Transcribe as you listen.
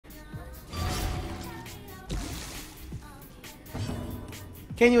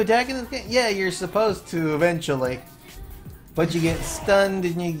Can you attack in this game? Yeah, you're supposed to eventually. But you get stunned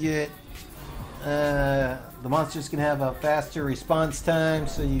and you get... the monsters can have a faster response time,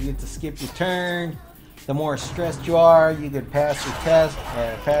 so you get to skip your turn. The more stressed you are, you could pass your test,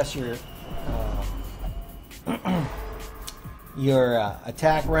 pass your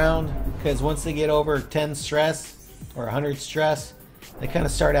attack round. Because once they get over 10 stress, or 100 stress, they kind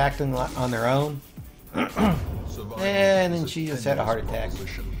of start acting on their own. And then she just had a heart attack.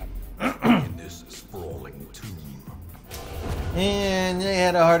 In this sprawling tomb. And they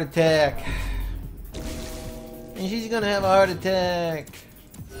had a heart attack. And she's gonna have a heart attack.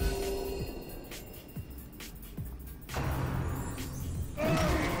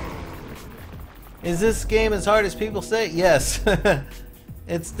 Is this game as hard as people say? Yes.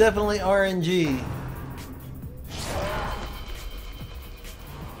 It's definitely RNG.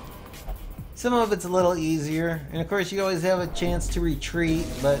 Some of it's a little easier, and of course you always have a chance to retreat,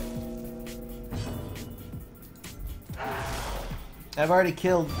 but I've already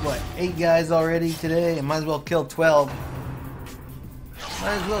killed, what, 8 guys already today? I might as well kill 12.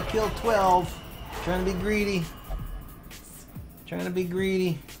 Might as well kill 12. Trying to be greedy. Trying to be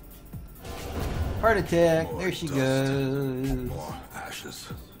greedy. Heart attack. There she goes. More ashes.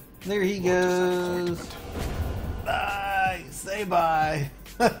 There he goes. Bye. Say bye.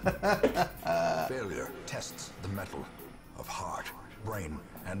 Failure tests the metal of heart, brain,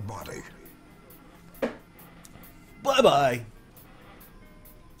 and body. Bye-bye.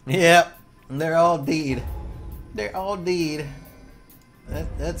 Yep. They're all dead. They're all dead.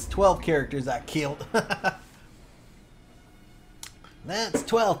 That's 12 characters I killed. That's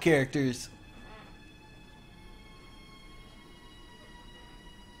 12 characters.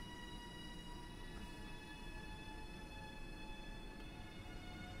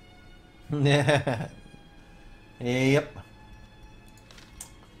 Yep.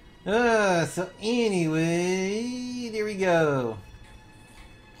 So anyway, there we go.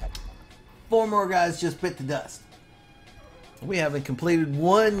 4 more guys just bit the dust. We haven't completed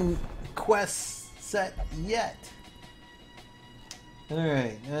one quest set yet.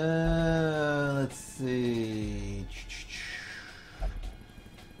 Alright, let's see.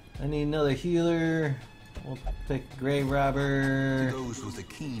 I need another healer. We'll take the Grave Robber. To those with a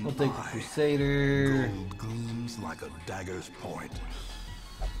keen We'll take the eye, Crusader. gold gleams like a dagger's point.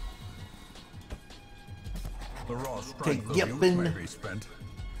 The raw strength of youth Yippin. may be spent,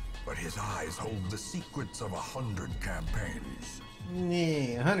 but his eyes hold the secrets of 100 campaigns.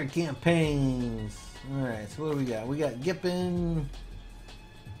 Yeah, 100 campaigns. Alright, so what do we got? We got Gippin.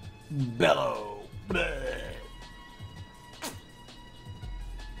 Bellow. Bleh.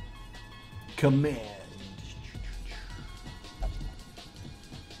 Command.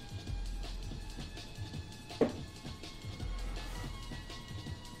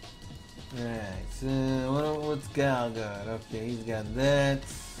 Alright, so what's Gal got? Okay, he's got that.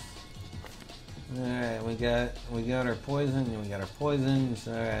 Alright, we got our poison, and we got our poisons.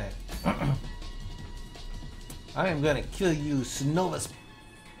 Alright. I am gonna kill you, Synovus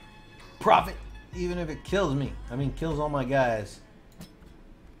Prophet, even if it kills me. I mean, kills all my guys.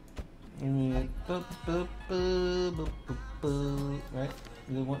 Right? Give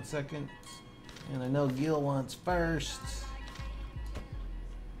me 1 second. And I know Gil wants first.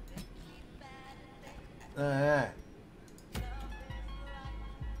 Alright.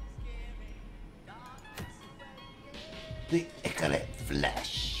 The Icarate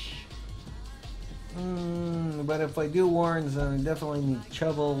Flesh. But if I do warns, then I definitely need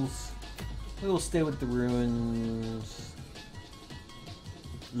Chubbles. We will stay with the ruins.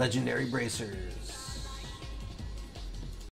 Legendary Bracers.